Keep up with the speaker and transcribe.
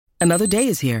Another day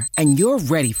is here, and you're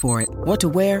ready for it. What to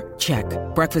wear? Check.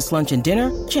 Breakfast, lunch, and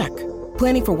dinner? Check.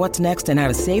 Planning for what's next and how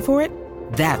to save for it?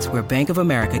 That's where Bank of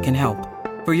America can help.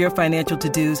 For your financial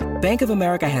to-dos, Bank of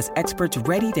America has experts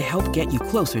ready to help get you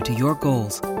closer to your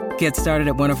goals. Get started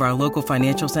at one of our local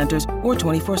financial centers or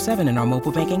 24/7 in our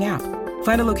mobile banking app.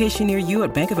 Find a location near you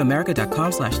at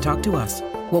bankofamerica.com/talktous.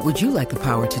 What would you like the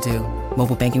power to do?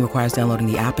 Mobile banking requires downloading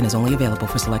the app and is only available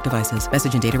for select devices.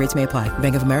 Message and data rates may apply.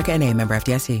 Bank of America N.A., member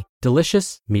FDIC.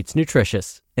 Delicious meets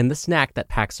nutritious in the snack that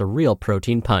packs a real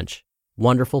protein punch.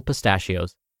 Wonderful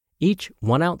Pistachios. Each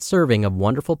 1-ounce serving of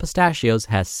Wonderful Pistachios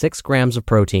has 6 grams of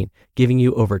protein, giving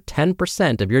you over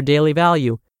 10% of your daily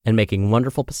value and making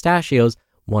Wonderful Pistachios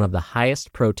one of the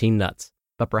highest protein nuts.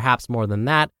 But perhaps more than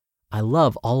that, I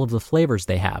love all of the flavors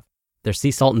they have. Their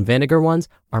sea salt and vinegar ones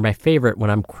are my favorite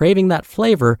when I'm craving that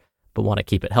flavor but want to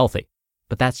keep it healthy.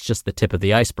 But that's just the tip of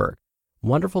the iceberg.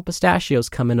 Wonderful Pistachios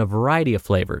come in a variety of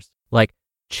flavors, like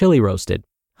chili roasted,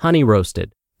 honey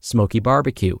roasted, smoky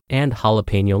barbecue, and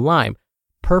jalapeno lime,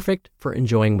 perfect for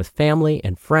enjoying with family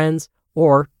and friends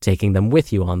or taking them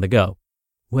with you on the go.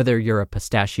 Whether you're a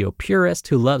pistachio purist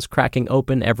who loves cracking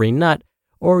open every nut,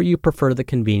 or you prefer the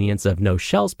convenience of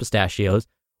no-shells pistachios,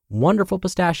 Wonderful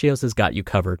Pistachios has got you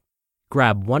covered.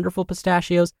 Grab Wonderful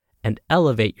Pistachios and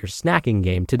elevate your snacking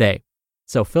game today.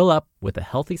 So fill up with a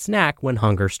healthy snack when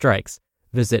hunger strikes.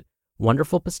 Visit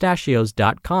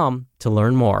wonderfulpistachios.com to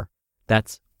learn more.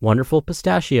 That's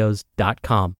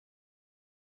wonderfulpistachios.com.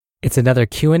 It's another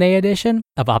Q&A edition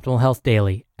of Optimal Health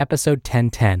Daily, episode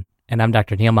 1010, and I'm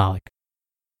Dr. Neil Malik.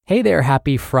 Hey there,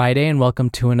 happy Friday, and welcome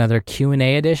to another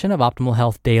Q&A edition of Optimal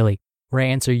Health Daily, where I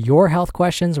answer your health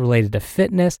questions related to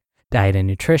fitness, diet and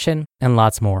nutrition, and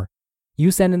lots more. You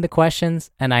send in the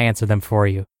questions, and I answer them for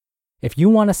you. If you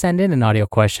want to send in an audio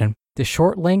question, the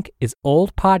short link is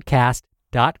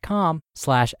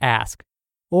oldpodcast.com/ask,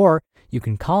 or you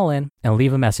can call in and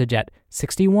leave a message at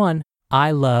 61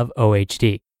 I love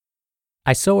OHD.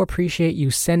 I so appreciate you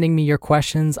sending me your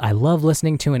questions. I love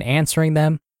listening to and answering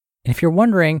them. And if you're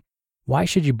wondering, why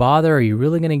should you bother? Are you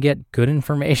really going to get good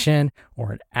information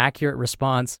or an accurate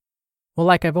response? Well,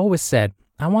 like I've always said,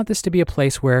 I want this to be a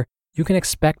place where you can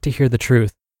expect to hear the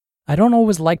truth. I don't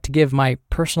always like to give my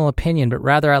personal opinion, but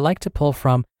rather I like to pull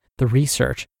from the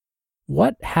research.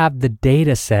 What have the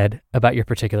data said about your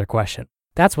particular question?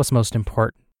 That's what's most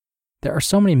important. There are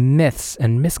so many myths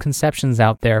and misconceptions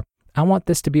out there. I want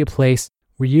this to be a place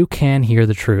where you can hear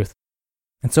the truth.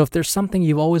 And so if there's something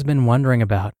you've always been wondering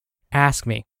about, ask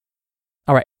me.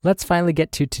 All right, let's finally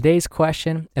get to today's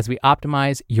question as we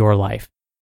optimize your life.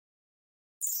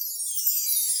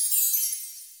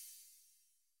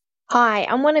 Hi,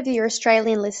 I'm one of your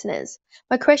Australian listeners.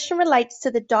 My question relates to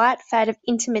the diet fad of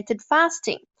intermittent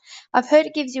fasting. I've heard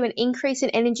it gives you an increase in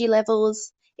energy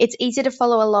levels, it's easy to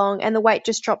follow along, and the weight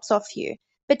just drops off you.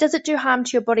 But does it do harm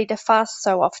to your body to fast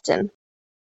so often?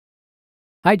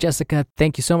 Hi, Jessica.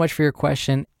 Thank you so much for your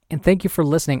question, and thank you for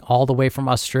listening all the way from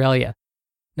Australia.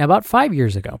 Now, about 5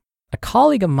 years ago, a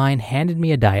colleague of mine handed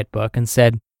me a diet book and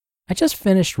said, I just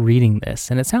finished reading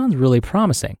this, and it sounds really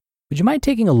promising. Would you mind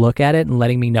taking a look at it and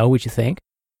letting me know what you think?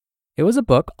 It was a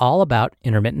book all about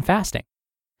intermittent fasting.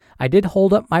 I did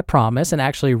hold up my promise and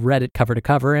actually read it cover to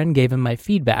cover and gave him my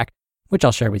feedback, which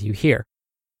I'll share with you here.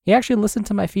 He actually listened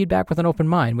to my feedback with an open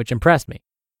mind, which impressed me.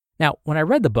 Now, when I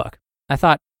read the book, I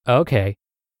thought, okay,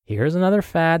 here's another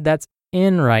fad that's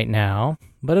in right now,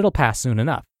 but it'll pass soon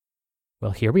enough.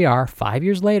 Well, here we are 5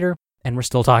 years later, and we're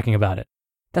still talking about it.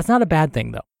 That's not a bad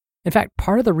thing, though. In fact,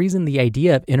 part of the reason the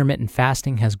idea of intermittent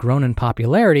fasting has grown in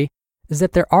popularity is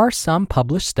that there are some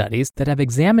published studies that have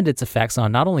examined its effects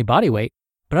on not only body weight,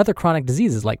 but other chronic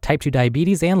diseases like type 2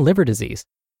 diabetes and liver disease.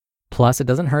 Plus, it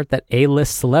doesn't hurt that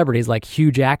A-list celebrities like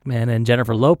Hugh Jackman and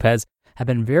Jennifer Lopez have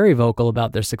been very vocal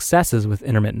about their successes with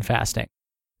intermittent fasting.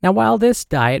 Now, while this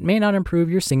diet may not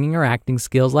improve your singing or acting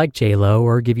skills like J-Lo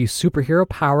or give you superhero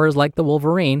powers like the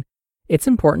Wolverine, it's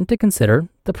important to consider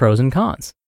the pros and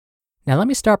cons. Now, let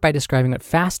me start by describing what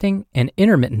fasting and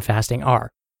intermittent fasting are.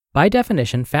 By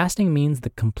definition, fasting means the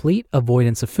complete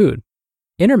avoidance of food.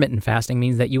 Intermittent fasting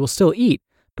means that you will still eat,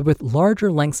 but with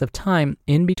larger lengths of time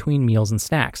in between meals and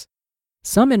snacks.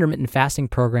 Some intermittent fasting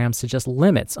programs suggest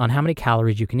limits on how many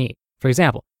calories you can eat. For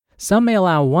example, some may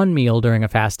allow one meal during a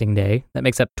fasting day that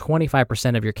makes up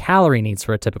 25% of your calorie needs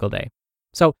for a typical day.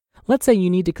 So let's say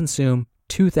you need to consume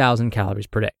 2,000 calories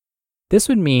per day. This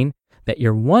would mean that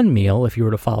your one meal, if you were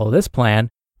to follow this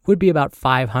plan, would be about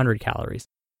 500 calories.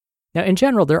 Now, in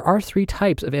general, there are 3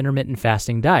 types of intermittent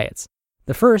fasting diets.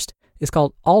 The first is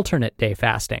called alternate day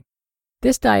fasting.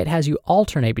 This diet has you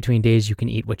alternate between days you can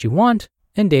eat what you want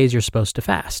and days you're supposed to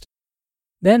fast.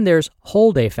 Then there's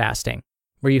whole day fasting,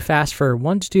 where you fast for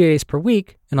 1 to 2 days per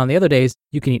week, and on the other days,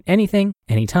 you can eat anything,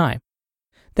 anytime.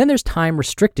 Then there's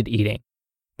time-restricted eating.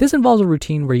 This involves a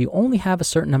routine where you only have a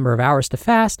certain number of hours to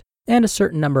fast and a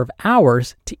certain number of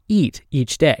hours to eat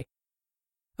each day.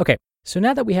 Okay, so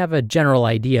now that we have a general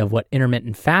idea of what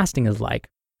intermittent fasting is like,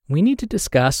 we need to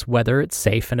discuss whether it's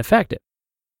safe and effective.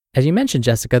 As you mentioned,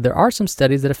 Jessica, there are some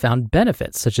studies that have found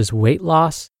benefits such as weight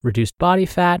loss, reduced body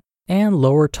fat, and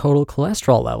lower total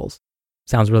cholesterol levels.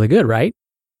 Sounds really good, right?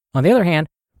 On the other hand,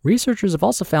 researchers have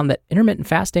also found that intermittent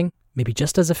fasting may be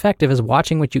just as effective as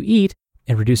watching what you eat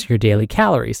and reducing your daily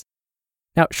calories.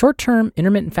 Now, short-term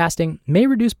intermittent fasting may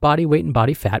reduce body weight and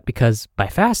body fat because by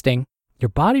fasting, your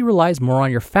body relies more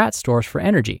on your fat stores for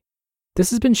energy.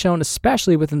 This has been shown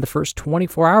especially within the first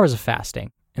 24 hours of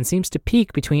fasting and seems to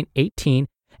peak between 18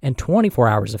 and 24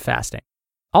 hours of fasting.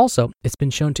 Also, it's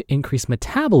been shown to increase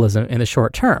metabolism in the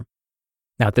short term.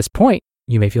 Now, at this point,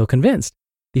 you may feel convinced.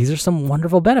 These are some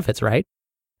wonderful benefits, right?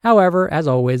 However, as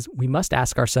always, we must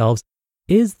ask ourselves,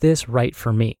 is this right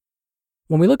for me?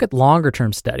 When we look at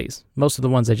longer-term studies, most of the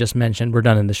ones I just mentioned were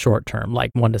done in the short term,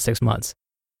 like 1 to 6 months.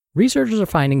 Researchers are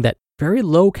finding that very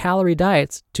low-calorie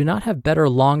diets do not have better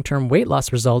long-term weight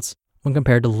loss results when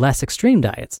compared to less extreme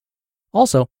diets.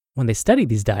 Also, when they study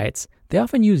these diets, they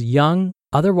often use young,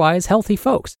 otherwise healthy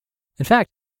folks. In fact,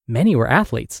 many were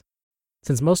athletes.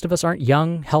 Since most of us aren't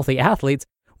young, healthy athletes,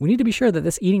 we need to be sure that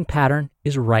this eating pattern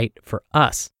is right for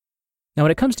us. Now,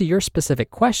 when it comes to your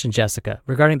specific question, Jessica,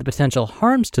 regarding the potential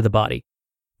harms to the body,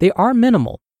 they are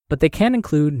minimal, but they can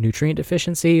include nutrient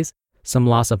deficiencies, some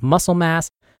loss of muscle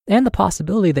mass, and the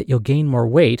possibility that you'll gain more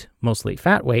weight, mostly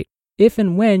fat weight, if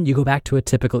and when you go back to a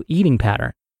typical eating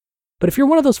pattern. But if you're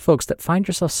one of those folks that find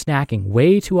yourself snacking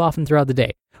way too often throughout the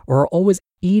day, or are always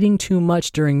eating too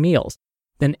much during meals,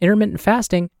 then intermittent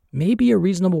fasting may be a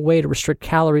reasonable way to restrict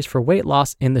calories for weight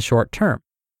loss in the short term.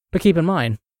 But keep in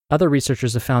mind, other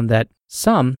researchers have found that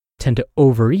some tend to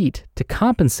overeat to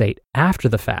compensate after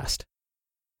the fast.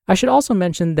 I should also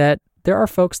mention that there are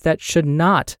folks that should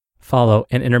not follow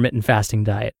an intermittent fasting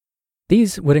diet.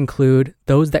 These would include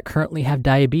those that currently have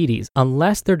diabetes,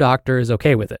 unless their doctor is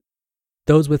okay with it,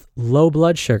 those with low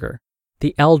blood sugar,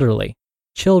 the elderly,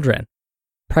 children,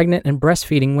 pregnant and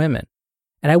breastfeeding women.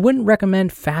 And I wouldn't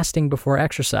recommend fasting before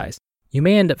exercise. You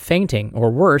may end up fainting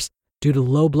or worse due to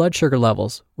low blood sugar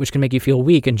levels, which can make you feel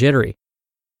weak and jittery.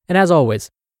 And as always,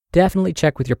 definitely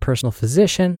check with your personal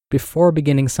physician before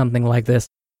beginning something like this,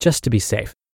 just to be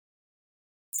safe.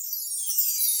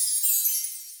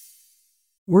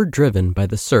 We're driven by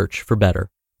the search for better,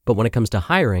 but when it comes to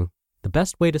hiring, the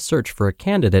best way to search for a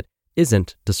candidate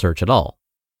isn't to search at all.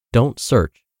 Don't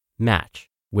search, match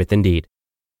with Indeed.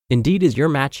 Indeed is your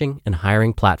matching and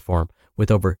hiring platform with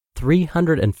over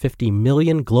 350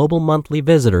 million global monthly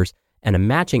visitors and a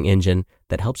matching engine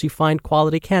that helps you find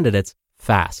quality candidates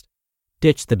fast.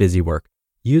 Ditch the busy work.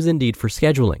 Use Indeed for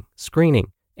scheduling,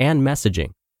 screening, and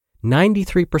messaging.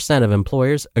 93% of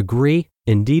employers agree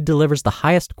Indeed delivers the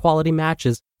highest quality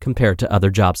matches compared to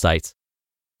other job sites.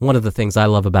 One of the things I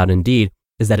love about Indeed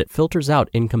is that it filters out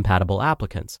incompatible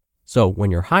applicants. So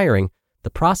when you're hiring, the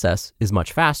process is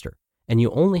much faster, and you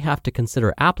only have to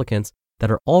consider applicants that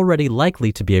are already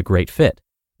likely to be a great fit.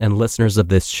 And listeners of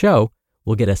this show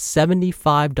will get a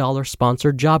 $75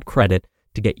 sponsored job credit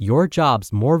to get your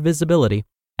jobs more visibility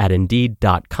at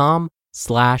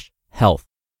Indeed.com/health.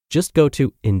 Just go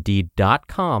to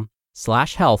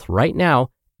Indeed.com/health right now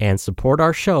and support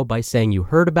our show by saying you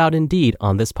heard about Indeed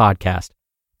on this podcast.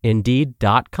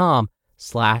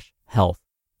 Indeed.com/health.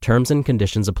 Terms and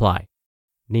conditions apply.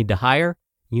 Need to hire?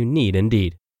 You need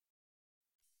Indeed.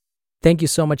 Thank you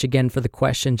so much again for the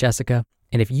question, Jessica.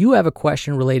 And if you have a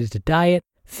question related to diet,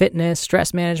 fitness,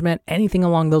 stress management, anything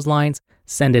along those lines,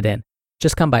 send it in.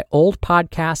 Just come by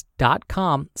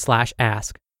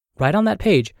oldpodcast.com/ask. Right on that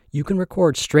page, you can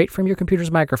record straight from your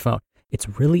computer's microphone.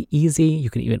 It's really easy. You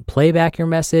can even play back your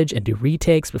message and do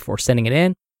retakes before sending it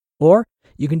in. Or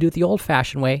you can do it the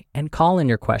old-fashioned way and call in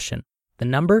your question. The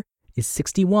number is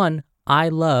 61 I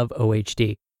love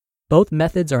OHD. Both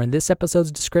methods are in this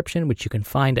episode's description, which you can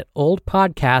find at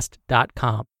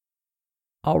oldpodcast.com.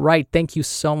 All right, thank you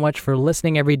so much for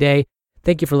listening every day.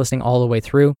 Thank you for listening all the way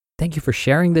through. Thank you for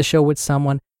sharing this show with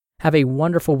someone. Have a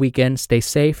wonderful weekend. Stay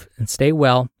safe and stay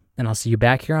well. And I'll see you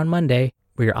back here on Monday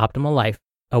where your optimal life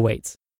awaits.